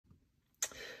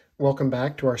Welcome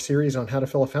back to our series on how to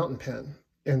fill a fountain pen.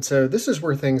 And so this is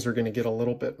where things are going to get a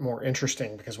little bit more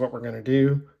interesting, because what we're going to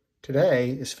do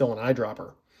today is fill an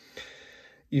eyedropper.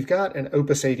 You've got an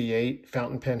Opus 88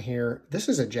 fountain pen here. This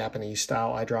is a Japanese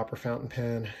style eyedropper fountain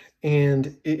pen,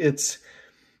 and it's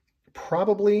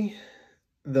probably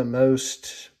the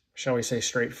most, shall we say,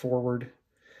 straightforward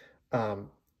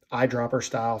eyedropper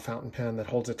style fountain pen that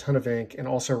holds a ton of ink and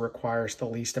also requires the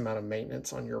least amount of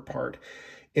maintenance on your part,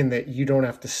 in that you don't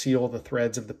have to seal the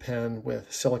threads of the pen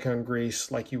with silicone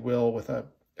grease like you will with a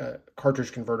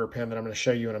cartridge converter pen that I'm going to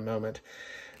show you in a moment.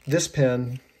 This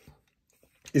pen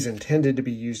is intended to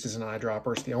be used as an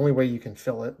eyedropper. It's the only way you can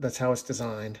fill it. That's how it's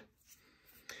designed.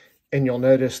 And you'll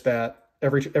notice that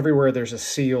everywhere there's a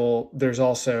seal, there's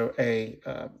also a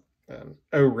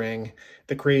O-ring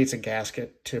that creates a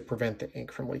gasket to prevent the ink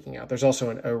from leaking out. There's also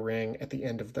an O-ring at the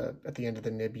end of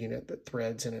the nib unit that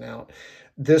threads in and out.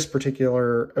 This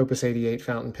particular Opus 88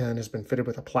 fountain pen has been fitted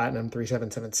with a Platinum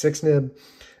 3776 nib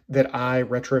that I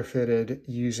retrofitted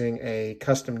using a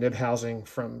custom nib housing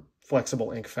from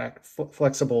Flexible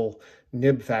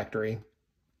Nib Factory.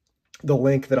 The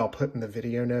link that I'll put in the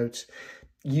video notes.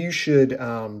 You should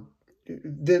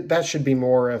that should be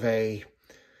more of a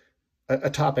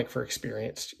topic for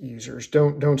experienced users.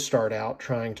 Don't start out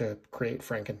trying to create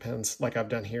Franken pens like I've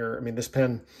done here. I mean, this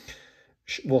pen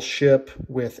will ship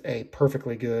with a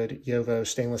perfectly good Jowo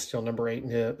stainless steel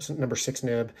number 6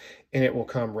 nib, and it will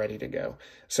come ready to go.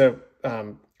 So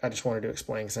I just wanted to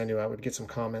explain, because I knew I would get some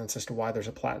comments as to why there's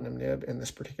a platinum nib in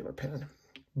this particular pen.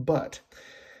 But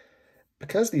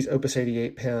because these Opus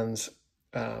 88 pens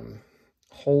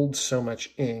hold so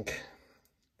much ink,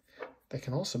 they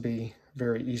can also be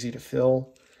very easy to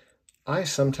fill. I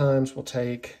sometimes will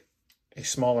take a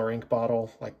smaller ink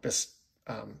bottle like this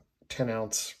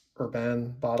 10-ounce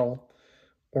Urban bottle,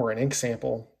 or an ink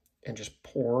sample, and just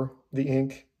pour the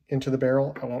ink into the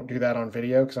barrel. I won't do that on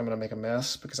video because I'm going to make a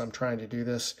mess, because I'm trying to do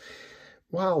this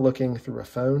while looking through a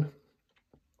phone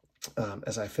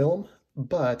as I film.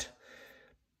 But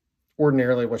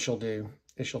ordinarily what you'll do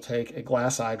is you'll take a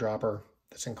glass eyedropper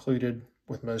that's included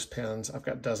with most pens. I've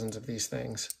got dozens of these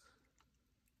things.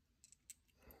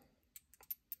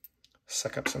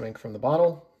 Suck up some ink from the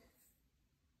bottle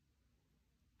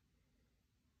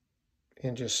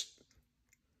and just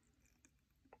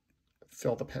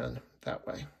fill the pen that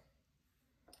way.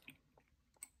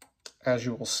 As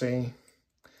you will see,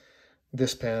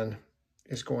 this pen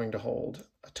is going to hold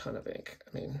a ton of ink.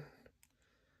 I mean,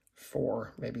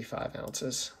 4, maybe 5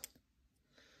 ounces,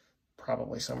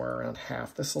 probably somewhere around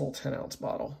half this little 10-ounce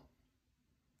bottle.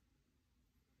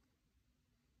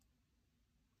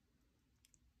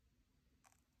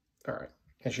 All right,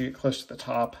 as you get close to the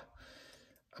top,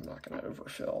 I'm not going to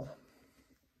overfill.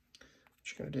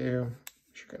 What you're going to do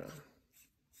is you're going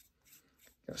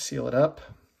to seal it up.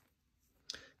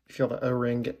 You feel the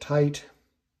O-ring get tight.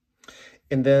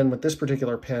 And then with this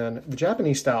particular pen, the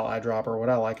Japanese style eyedropper, what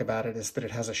I like about it is that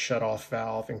it has a shut-off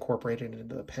valve incorporated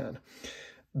into the pen.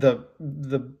 The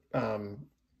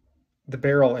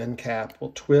barrel end cap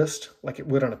will twist like it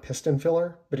would on a piston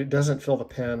filler, but it doesn't fill the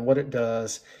pen. What it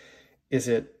does is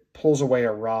it pulls away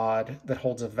a rod that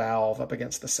holds a valve up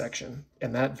against the section,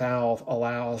 and that valve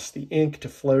allows the ink to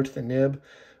flow to the nib,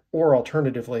 or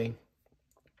alternatively,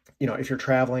 if you're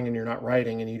traveling and you're not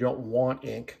writing and you don't want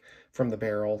ink from the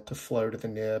barrel to flow to the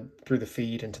nib through the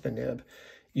feed into the nib,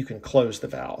 you can close the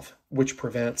valve, which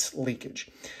prevents leakage.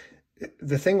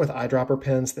 The thing with eyedropper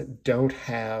pens that don't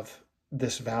have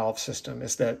this valve system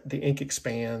is that the ink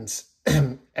expands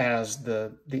as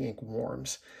the ink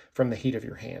warms from the heat of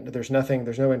your hand. There's no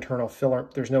internal filler,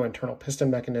 there's no internal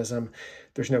piston mechanism,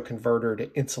 there's no converter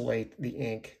to insulate the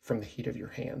ink from the heat of your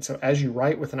hand. So as you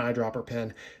write with an eyedropper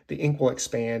pen, the ink will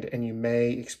expand, and you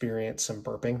may experience some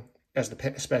burping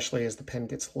especially as the pen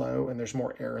gets low and there's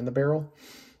more air in the barrel.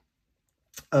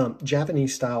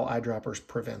 Japanese style eyedroppers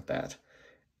prevent that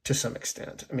to some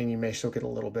extent. I mean, you may still get a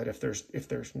little bit if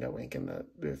there's no ink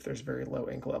if there's very low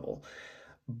ink level.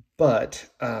 But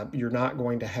you're not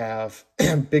going to have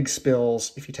big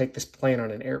spills if you take this pen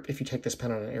on an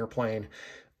airplane,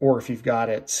 or if you've got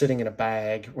it sitting in a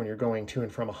bag when you're going to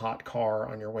and from a hot car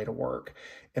on your way to work,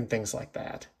 and things like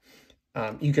that.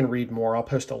 You can read more. I'll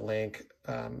post a link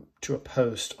to a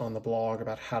post on the blog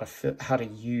about how to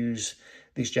use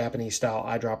these Japanese style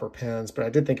eyedropper pens. But I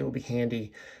did think it would be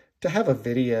handy to have a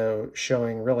video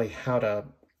showing really how to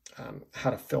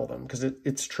fill them, because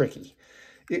it's tricky.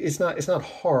 It's not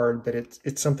hard, but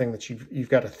it's something that you've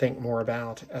got to think more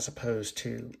about, as opposed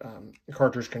to a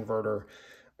cartridge converter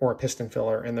or a piston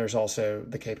filler. And there's also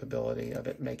the capability of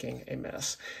it making a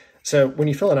mess. So when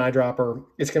you fill an eyedropper,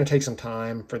 it's going to take some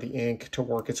time for the ink to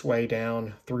work its way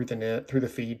down through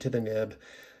the feed to the nib,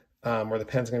 where the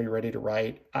pen's going to be ready to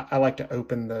write. I like to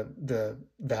open the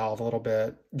valve a little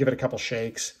bit, give it a couple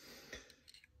shakes,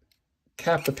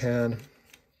 cap the pen,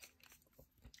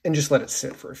 and just let it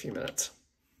sit for a few minutes.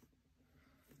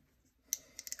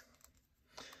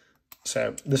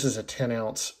 So this is a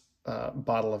 10-ounce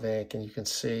bottle of ink, and you can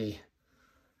see,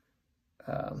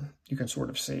 you can sort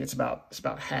of see it's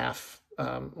about half,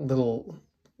 little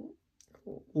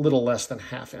less than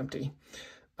half empty.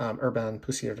 Urban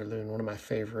Poussière de Lune, one of my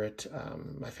favorite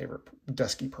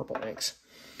dusky purple inks.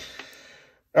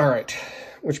 All right,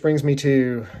 which brings me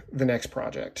to the next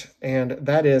project, and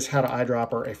that is how to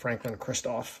eyedropper a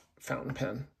Franklin-Christoph fountain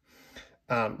pen.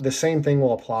 The same thing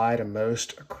will apply to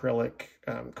most acrylic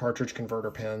cartridge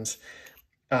converter pens.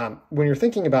 When you're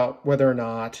thinking about whether or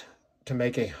not to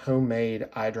make a homemade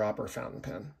eyedropper fountain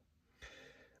pen,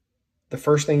 the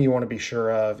first thing you want to be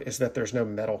sure of is that there's no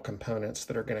metal components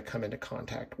that are going to come into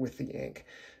contact with the ink.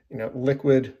 You know,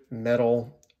 liquid,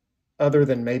 metal, other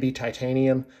than maybe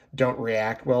titanium, don't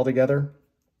react well together.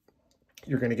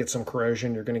 You're going to get some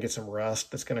corrosion, you're going to get some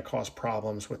rust that's going to cause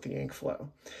problems with the ink flow.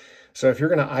 So if you're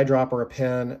going to eyedropper a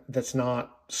pen that's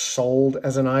not sold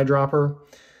as an eyedropper,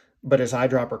 but is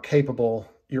eyedropper capable,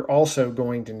 you're also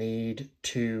going to need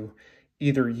to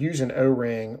either use an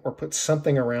O-ring or put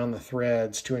something around the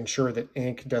threads to ensure that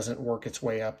ink doesn't work its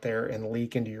way up there and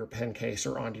leak into your pen case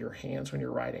or onto your hands when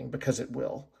you're writing, because it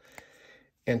will.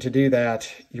 And to do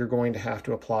that, you're going to have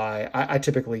to apply, I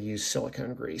typically use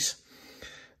silicone grease,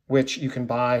 which you can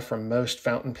buy from most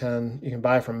fountain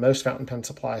pen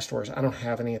supply stores. I don't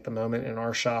have any at the moment in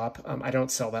our shop. I don't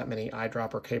sell that many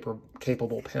eyedropper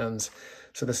capable pens,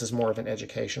 so this is more of an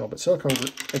educational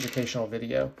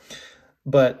video.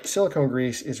 But silicone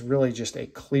grease is really just a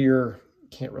clear,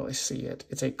 can't really see it.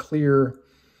 It's a clear,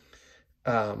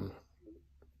 a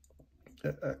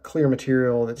clear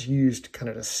material that's used kind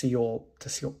of to seal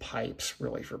pipes,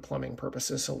 really, for plumbing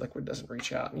purposes, so liquid doesn't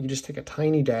reach out. And you just take a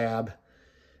tiny dab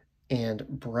and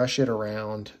brush it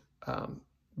around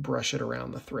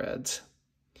the threads.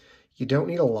 You don't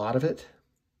need a lot of it.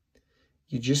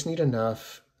 You just need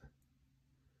enough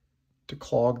to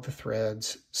clog the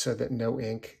threads so that no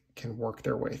ink can work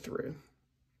their way through.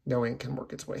 No ink can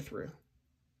work its way through.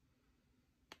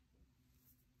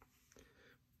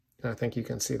 And I think you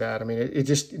can see that. I mean, you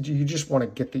just want to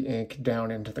get the ink down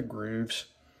into the grooves.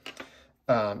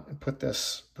 And put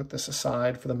this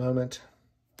aside for the moment.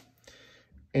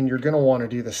 And you're going to want to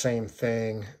do the same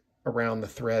thing around the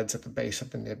threads at the base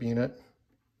of the nib unit,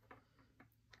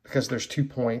 because there's 2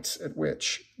 points at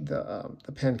which the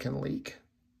pen can leak.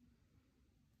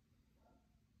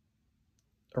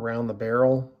 Around the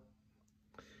barrel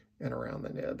and around the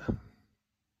nib.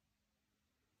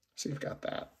 So you've got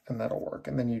that, and that'll work.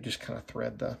 And then you just kind of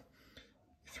thread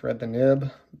the nib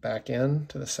back in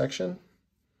to the section.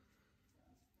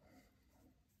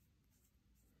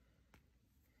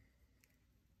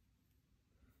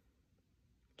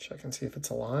 Check and see if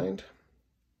it's aligned.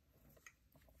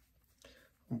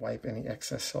 Wipe any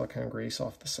excess silicone grease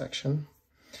off the section.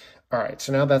 All right,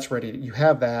 so now that's ready. You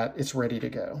have that, it's ready to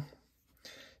go.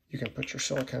 You can put your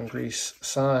silicone grease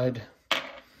aside,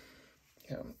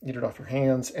 get it off your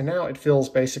hands, and now it feels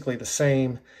basically the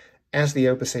same as the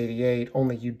Opus 88,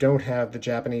 only you don't have the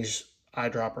Japanese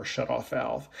eyedropper shutoff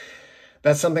valve.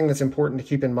 That's something that's important to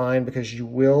keep in mind, because you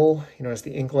will, as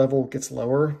the ink level gets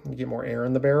lower, you get more air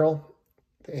in the barrel,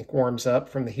 the ink warms up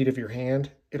from the heat of your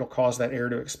hand, it'll cause that air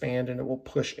to expand, and it will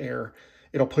push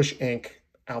ink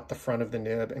out the front of the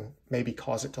nib and maybe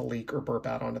cause it to leak or burp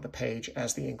out onto the page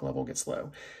as the ink level gets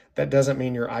low. That doesn't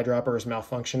mean your eyedropper is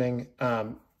malfunctioning.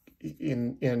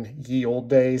 In ye old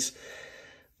days,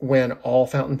 when all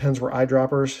fountain pens were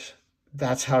eyedroppers,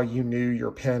 that's how you knew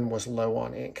your pen was low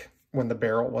on ink, when the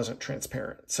barrel wasn't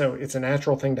transparent. So it's a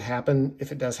natural thing to happen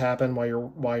if it does happen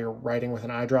while you're writing with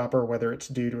an eyedropper, whether it's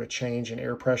due to a change in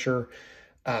air pressure,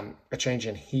 a change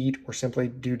in heat, or simply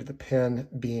due to the pen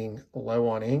being low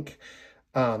on ink.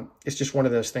 It's just one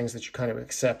of those things that you kind of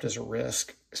accept as a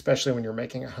risk, especially when you're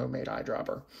making a homemade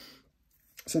eyedropper.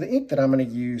 So the ink that I'm going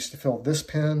to use to fill this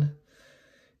pen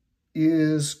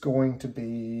is going to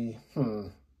be,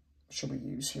 what should we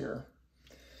use here?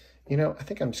 I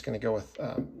think I'm just going to go with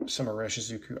some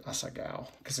Iroshizuku Asagao,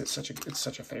 because it's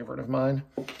such a favorite of mine.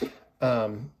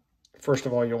 First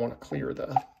of all, you'll want to clear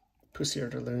the Poussière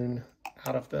de Lune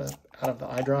out of the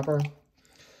eyedropper.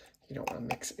 You don't want to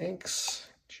mix inks.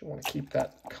 You want to keep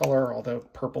that color, although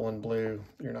purple and blue,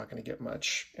 you're not going to get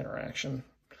much interaction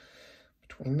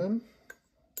between them. between them.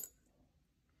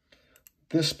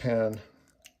 This pen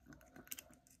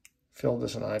filled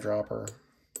as an eyedropper.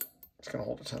 It's going to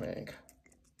hold a ton of ink.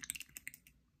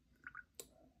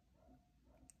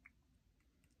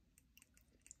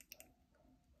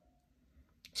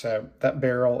 So that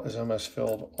barrel is almost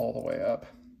filled all the way up.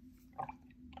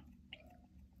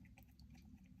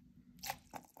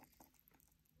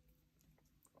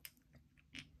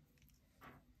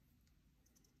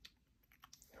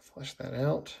 Flush that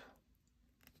out.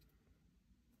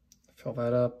 Fill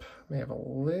that up. May have a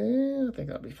little, I think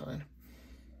that'll be fine.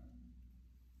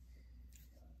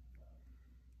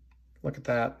 Look at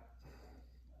that.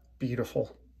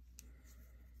 Beautiful.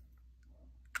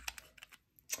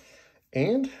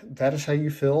 And that is how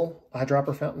you fill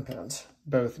eyedropper fountain pens,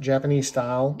 both Japanese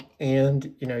style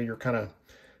and, you know, your kind of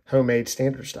homemade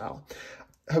standard style.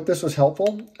 I hope this was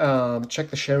helpful. Check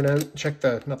the show note,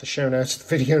 not the show notes,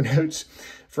 the video notes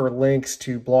for links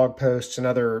to blog posts and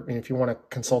other, if you want to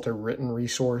consult a written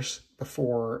resource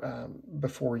before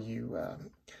you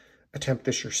attempt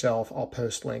this yourself, I'll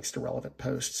post links to relevant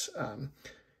posts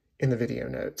in the video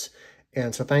notes.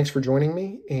 And so thanks for joining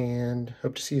me, and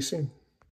hope to see you soon.